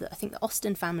time as I think the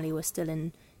Austen family were still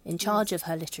in charge of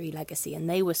her literary legacy, and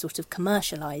they were sort of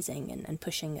commercialising and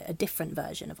pushing a different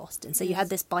version of Austen. So you had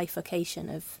this bifurcation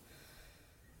of...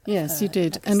 Yes, you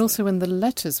did. Legacy. And also when the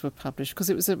letters were published,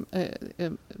 because it was a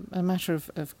matter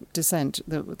of dissent,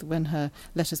 when her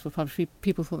letters were published,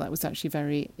 people thought that was actually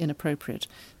very inappropriate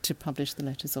to publish the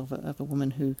letters of a woman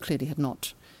who clearly had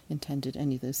not intended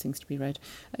any of those things to be read.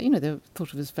 They were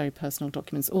thought of as very personal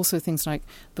documents. Also things like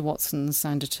the Watsons,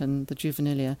 Sanditon, the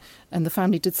Juvenilia, and the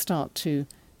family did start to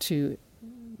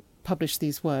publish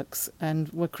these works and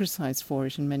were criticised for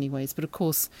it in many ways. But of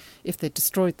course, if they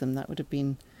destroyed them, that would have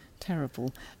been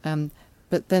terrible.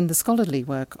 But then the scholarly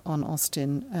work on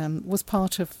Austen was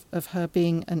part of her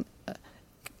being an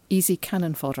easy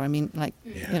cannon fodder. A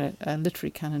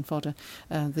literary cannon fodder.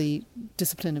 The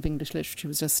discipline of English literature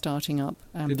was just starting up.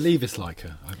 Did Leavis like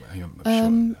her? I'm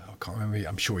sure. I can't remember.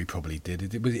 I'm sure he probably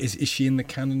did. Is she in the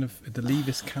canon of the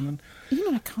Leavis canon?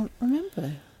 I can't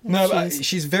remember. No, but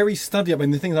she's very studied.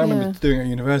 The things I remember doing at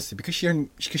university, because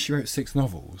she wrote 6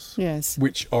 novels,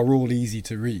 which are all easy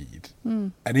to read,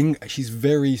 and she's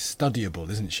very studyable,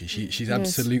 isn't she? She's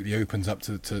absolutely opens up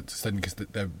to studying, because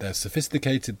they're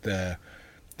sophisticated.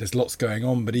 There's lots going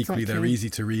on, but equally they're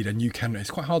easy to read, and it's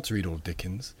quite hard to read all of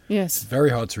Dickens. Yes, it's very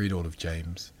hard to read all of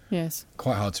James. Yes,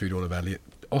 quite hard to read all of Eliot.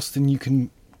 Austen, you can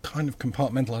kind of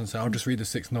compartmentalise and say, I'll just read the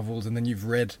 6 novels, and then you've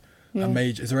read.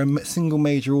 Is there a single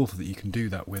major author that you can do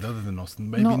that with other than Austen?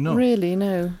 Maybe not. Not really,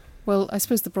 no. Well, I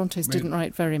suppose the Brontes didn't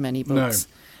write very many books.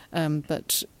 No.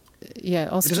 But, Austen's...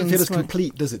 It doesn't feel as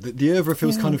complete, does it? The oeuvre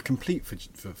feels kind of complete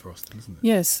for Austen, doesn't it?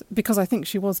 Yes, because I think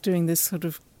she was doing this sort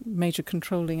of major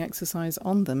controlling exercise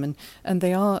on them, and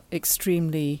they are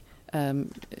extremely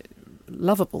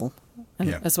lovable.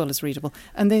 and as well as readable.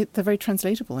 And they're very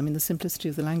translatable. I mean, the simplicity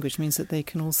of the language means that they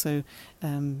can also,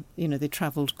 they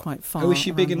travelled quite far. Oh, is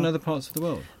she big in other parts of the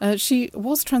world? She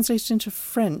was translated into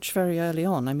French very early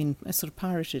on. I mean, sort of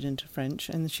pirated into French,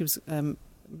 and she was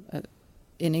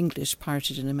in English,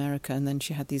 pirated in America, and then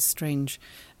she had these strange,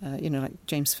 like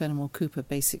James Fenimore Cooper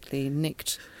basically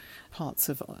nicked parts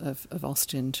of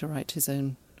Austen to write his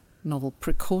own novel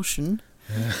Precaution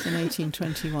in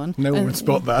 1821. No one would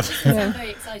spot that. It's not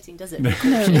very exciting, does it? No,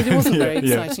 it wasn't very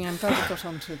exciting. I'm glad it got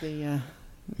on to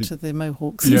the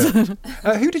Mohawks.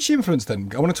 Yeah. Who did she influence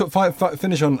then? I want to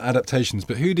finish on adaptations,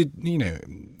 but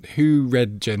who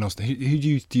read Jane Austen? Who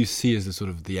do you see as the sort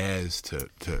of the heirs to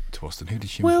Austen? Who did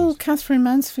she influence? Well, Catherine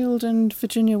Mansfield and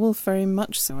Virginia Woolf very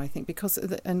much so, I think,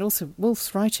 and also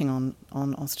Woolf's writing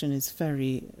on Austen is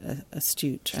very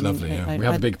astute. It's lovely. We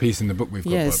have a big piece in the book we've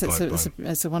got. Yes,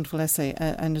 it's a wonderful essay,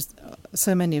 and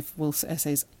so many of Woolf's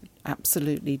essays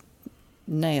absolutely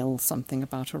nail something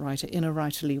about a writer in a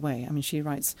writerly way. I mean, she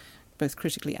writes both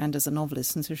critically and as a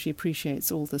novelist, and so she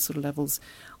appreciates all the sort of levels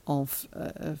of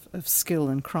skill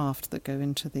and craft that go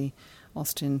into the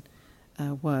Austen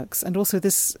works, and also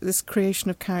this creation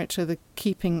of character, the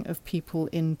keeping of people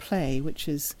in play, which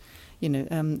is,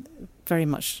 very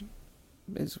much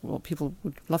is what people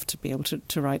would love to be able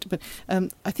to write. But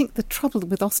I think the trouble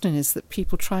with Austen is that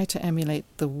people try to emulate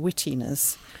the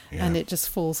wittiness, and it just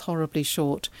falls horribly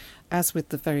short. As with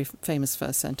the very famous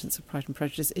first sentence of Pride and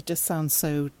Prejudice, it just sounds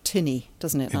so tinny,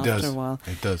 doesn't it, after a while?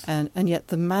 It does. And yet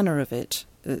the manner of it,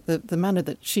 the manner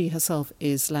that she herself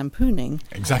is lampooning,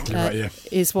 exactly right,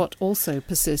 is what also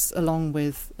persists along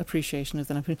with appreciation of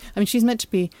the lampoon. I mean, she's meant to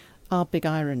be our big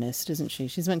ironist, isn't she?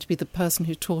 She's meant to be the person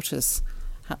who taught us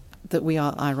that we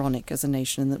are ironic as a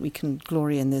nation and that we can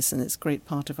glory in this, and it's a great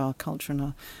part of our culture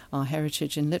and our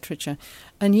heritage in literature.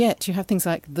 And yet you have things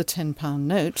like the £10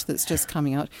 note that's just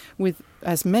coming out with,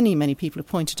 as many people have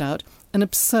pointed out, an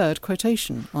absurd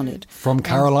quotation on it. From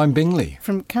Caroline Bingley.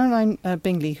 From Caroline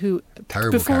Bingley, who...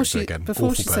 Terrible character again.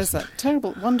 Before she says that,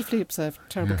 terrible, wonderfully absurd,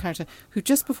 terrible character, who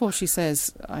just before she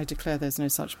says, I declare there's no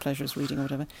such pleasure as reading or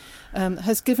whatever,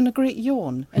 has given a great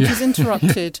yawn. And she's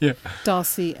interrupted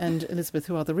Darcy and Elizabeth,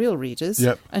 who are the real readers,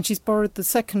 and she's borrowed the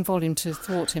second volume to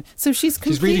thwart him. So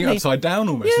she's reading it upside down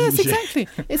almost, yes, isn't she?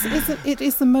 Exactly. It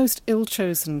is the most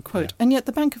ill-chosen quote. And yet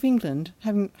the Bank of England,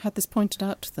 having had this pointed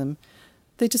out to them,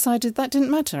 they decided that didn't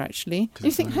matter, actually.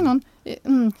 You think, hang on.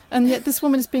 And yet this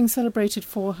woman is being celebrated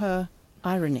for her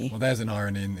irony. Well, there's an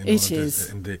irony in it is.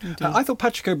 Indeed. I thought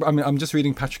Patrick O'Brien... I'm just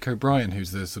reading Patrick O'Brien,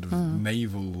 who's the sort of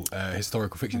naval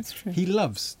historical fiction. That's true. He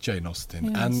loves Jane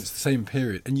Austen, and it's the same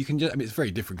period. And you can just... I mean, it's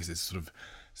very different because it's sort of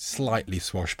slightly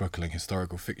swashbuckling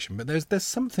historical fiction, but there's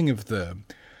something of the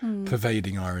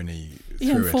pervading irony through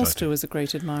Ian it. Forster was a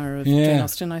great admirer of Jane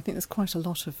Austen. I think there's quite a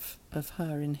lot of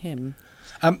her in him.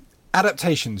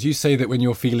 Adaptations. You say that when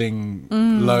you're feeling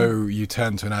low, you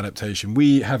turn to an adaptation.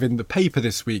 We have in the paper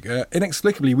this week,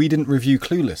 inexplicably, we didn't review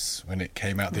Clueless when it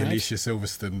came out, the Alicia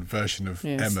Silverstone version of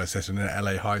Emma set in an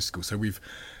LA high school. So we've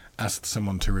asked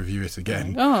someone to review it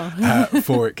again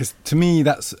for it. Because to me,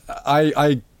 that's...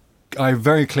 I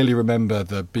very clearly remember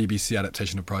the BBC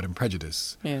adaptation of Pride and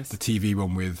Prejudice. Yes. The TV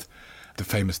one with the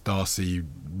famous Darcy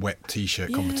wet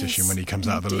T-shirt competition when he comes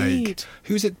out of the lake.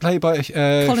 Who's it played by?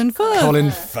 Colin Firth.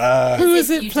 Colin Firth. Who is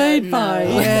it played by?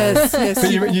 Yes.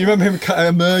 But you remember him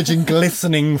emerging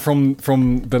glistening from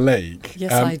the lake?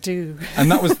 Yes, I do. And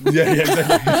that was...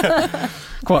 exactly.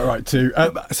 Quite right, too.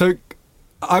 So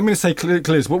I'm going to say,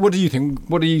 Liz, what do you think?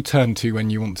 What do you turn to when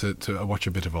you want to watch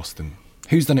a bit of Austen?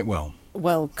 Who's done it well?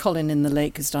 Well, Colin in the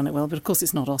lake has done it well, but of course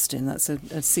it's not Austen. That's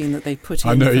a scene that they put in.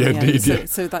 I know, indeed.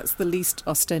 So that's the least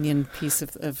Austenian piece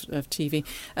of TV.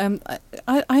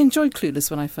 I enjoyed Clueless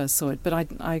when I first saw it, but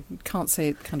I can't say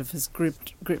it kind of has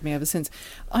gripped me ever since.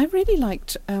 I really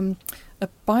liked a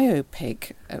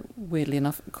biopic, weirdly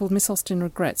enough, called Miss Austen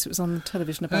Regrets. It was on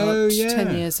television about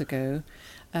 10 years ago.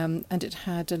 And it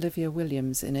had Olivia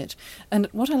Williams in it. And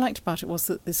what I liked about it was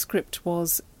that the script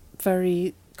was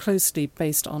very closely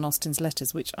based on Austen's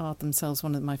letters, which are themselves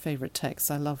one of my favourite texts.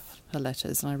 I love her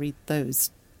letters, and I read those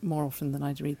more often than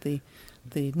I read the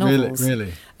novels.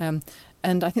 Really?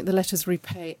 And I think the letters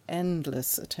repay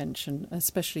endless attention,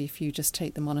 especially if you just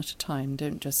take them one at a time.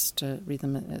 Don't just read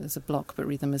them as a block, but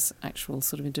read them as actual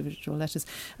sort of individual letters.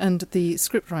 And the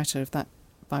scriptwriter of that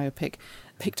biopic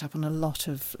picked up on a lot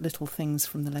of little things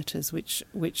from the letters, which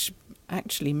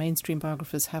actually mainstream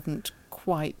biographers haven't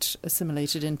quite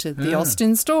assimilated into the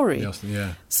Austen story.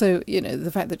 So,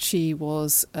 the fact that she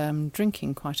was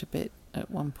drinking quite a bit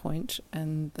at one point,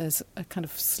 and there's a kind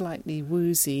of slightly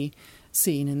woozy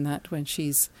scene in that when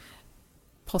she's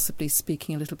possibly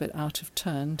speaking a little bit out of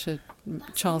turn to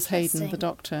Charles Hayden, the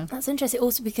Doctor. That's interesting.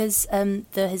 Also because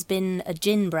there has been a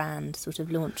gin brand sort of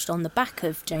launched on the back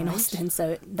of Jane Austen,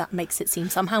 so that makes it seem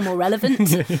somehow more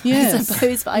relevant. Yes, I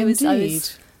suppose. But I was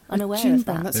unaware of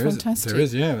that. That's fantastic. There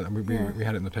is, yeah. We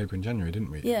had it in the paper in January,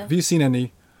 didn't we? Yeah. Have you seen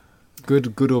any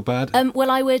good or bad? Well,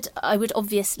 I would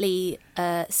obviously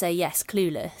say yes,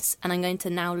 Clueless, and I'm going to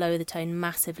now lower the tone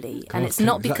massively. And it's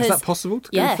not because... Is that possible to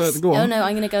yes. go further? Go on. Oh, no,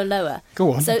 I'm going to go lower.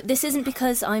 Go on. So this isn't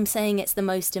because I'm saying it's the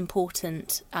most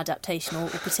important adaptation or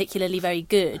particularly very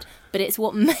good, but it's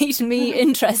what made me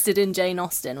interested in Jane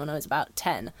Austen when I was about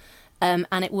 10. And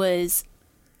it was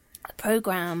a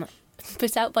programme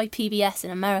put out by PBS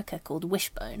in America called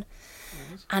Wishbone.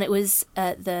 And it was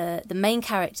the main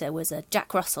character was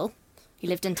Jack Russell. He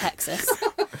lived in Texas.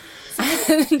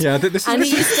 He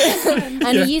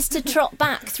used to trot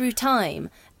back through time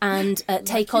and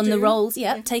take on the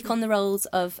roles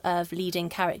of leading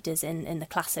characters in the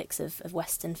classics of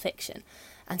Western fiction.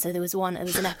 And so there was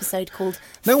an episode called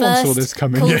one saw this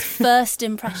coming. Called First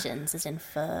Impressions, as in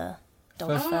fur.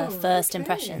 First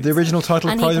Impressions. The original title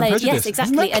of Pride and Prejudice. Yes,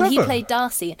 exactly. And he played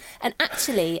Darcy. And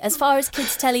actually, as far as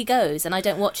kids' telly goes, and I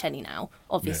don't watch any now,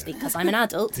 obviously, because I'm an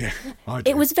adult, I do.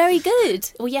 it was very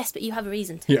good. Well, yes, but you have a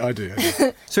reason to. Yeah, I do.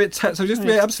 So just to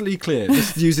be absolutely clear,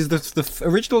 this uses the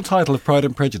original title of Pride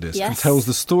and Prejudice and tells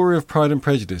the story of Pride and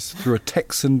Prejudice through a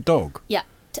Texan dog. Yeah,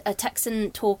 a Texan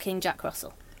talking Jack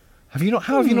Russell. How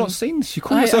have you not seen this? You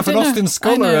call yourself an Austen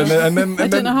scholar, and then I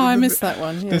don't know how I missed that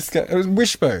one. Yes. This guy, it was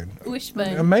Wishbone.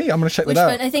 Wishbone. I'm going to check that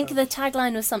out. I think the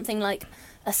tagline was something like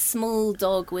a small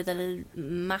dog with a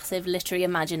massive literary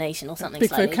imagination or something.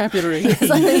 Big vocabulary.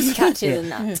 Something catchier than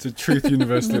that. It's a Truth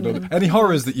University. Any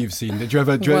horrors that you've seen? Did you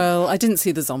ever? Well, I didn't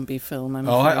see the zombie film.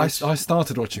 I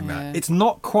started watching that. It's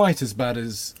not quite as bad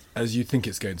as you think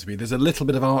it's going to be. There's a little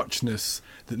bit of archness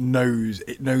that knows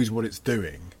what it's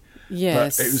doing.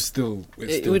 Yes, but it was still.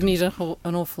 It would need an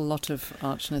awful lot of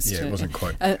archness. Yeah, it wasn't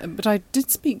quite. But I did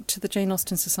speak to the Jane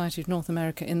Austen Society of North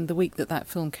America in the week that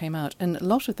film came out, and a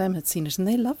lot of them had seen it and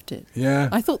they loved it. Yeah,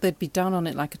 I thought they'd be down on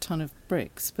it like a ton of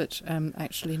bricks, but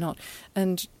actually not.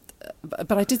 And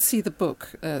but I did see the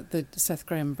book, the Seth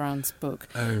Graham Brown's book.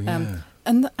 Oh yeah.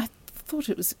 And I thought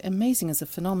it was amazing as a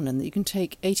phenomenon that you can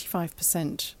take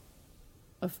 85%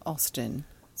 of Austen's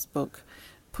book,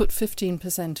 put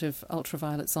 15% of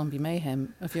Ultraviolet Zombie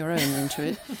Mayhem of your own into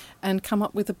it, and come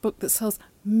up with a book that sells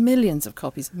millions of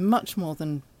copies, much more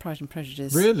than Pride and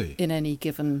Prejudice. Really? In any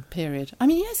given period. I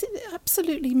mean, yes,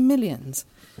 absolutely millions.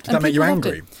 Did that make you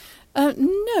angry?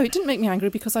 No, it didn't make me angry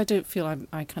because I don't feel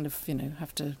I kind of,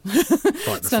 have to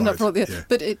stand up for all the... Yeah.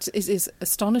 But it is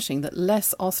astonishing that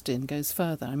less Austen goes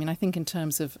further. I mean, I think in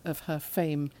terms of her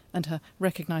fame and her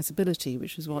recognisability,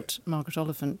 which is what Margaret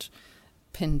Oliphant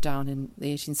pinned down in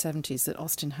the 1870s, that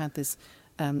Austen had this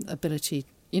ability,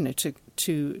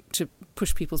 to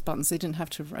push people's buttons. They didn't have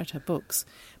to write her books,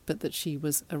 but that she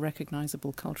was a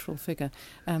recognisable cultural figure.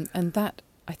 And that,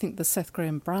 I think, the Seth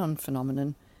Graham Brown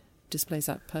phenomenon displays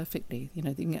that perfectly. You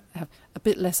can have a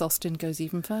bit less Austen goes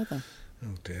even further.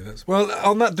 Oh dear, that's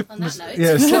on that note.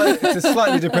 Yeah, it's a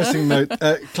slightly depressing note.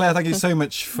 Claire, thank you so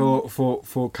much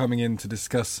for coming in to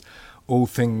discuss all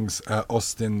things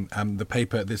Austen. The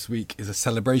paper this week is a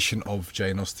celebration of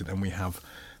Jane Austen, and we have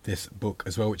this book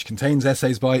as well, which contains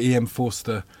essays by E.M.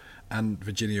 Forster and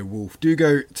Virginia Woolf. Do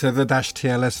go to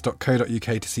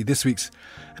the-tls.co.uk to see this week's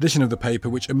edition of the paper,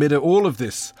 which amid all of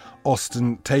this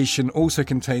ostentation also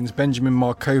contains Benjamin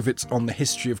Markovitz on the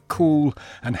history of cool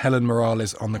and Helen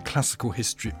Morales on the classical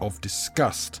history of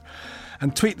disgust.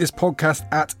 And tweet this podcast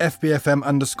at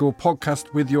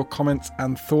FBFM_podcast with your comments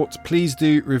and thoughts. Please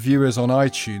do review us on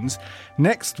iTunes.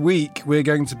 Next week, we're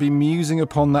going to be musing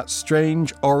upon that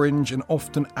strange, orange and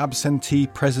often absentee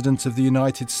President of the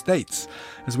United States,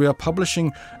 as we are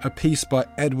publishing a piece by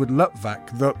Edward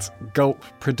Luttwak that, gulp,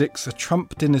 predicts a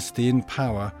Trump dynasty in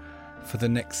power for the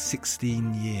next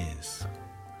 16 years.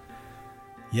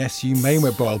 Yes, you may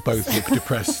well both look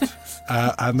depressed,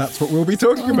 and that's what we'll be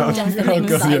talking about.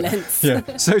 Silence.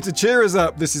 Yeah. So to cheer us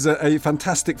up, this is a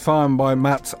fantastic find by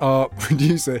Matt, our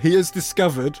producer. He has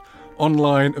discovered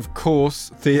online, of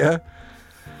course, Thea,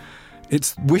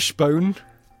 it's Wishbone.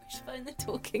 Wishbone the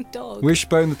talking dog.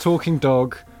 Wishbone the talking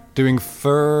dog doing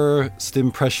first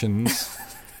impressions.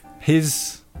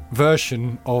 His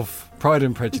version of Pride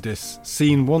and Prejudice,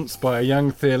 seen once by a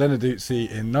young Thea Lenarduzzi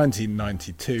in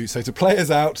 1992. So to play us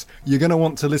out, you're going to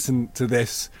want to listen to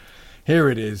this. Here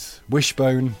it is,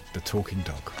 Wishbone, the talking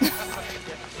dog.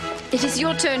 It is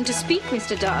your turn to speak,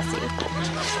 Mr. Darcy.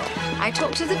 I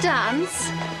talked to the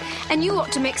dance, and you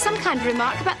ought to make some kind of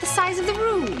remark about the size of the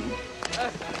room.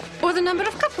 Or the number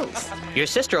of couples? Your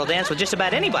sister will dance with just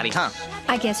about anybody, huh?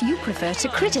 I guess you prefer to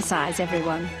criticize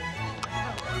everyone.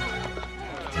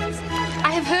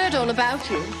 I have heard all about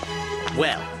you.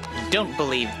 Well, don't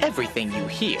believe everything you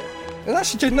hear.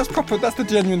 That's the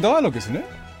genuine dialogue, isn't it?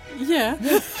 Yeah.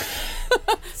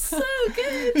 So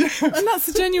good. And that's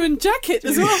the genuine jacket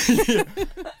as well.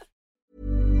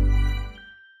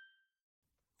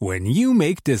 When you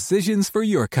make decisions for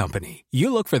your company,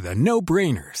 you look for the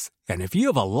no-brainers. And if you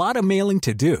have a lot of mailing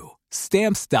to do,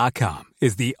 Stamps.com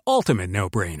is the ultimate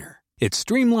no-brainer. It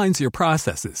streamlines your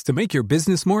processes to make your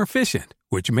business more efficient,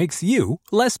 which makes you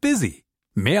less busy.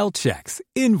 Mail checks,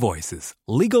 invoices,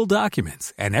 legal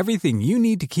documents, and everything you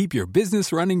need to keep your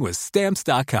business running with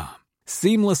Stamps.com.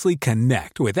 Seamlessly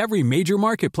connect with every major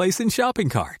marketplace and shopping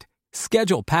cart.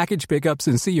 Schedule package pickups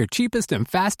and see your cheapest and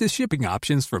fastest shipping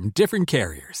options from different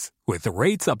carriers. With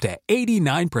rates up to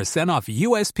 89% off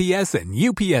USPS and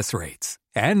UPS rates.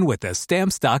 And with the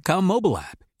Stamps.com mobile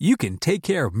app, you can take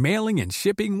care of mailing and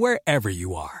shipping wherever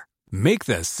you are. Make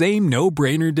the same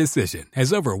no-brainer decision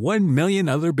as over 1 million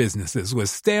other businesses with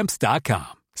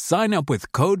Stamps.com. Sign up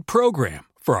with code PROGRAM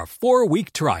for a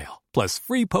 4-week trial, plus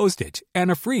free postage and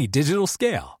a free digital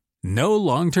scale. No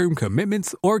long-term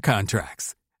commitments or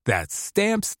contracts. That's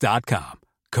Stamps.com.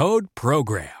 Code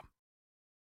PROGRAM.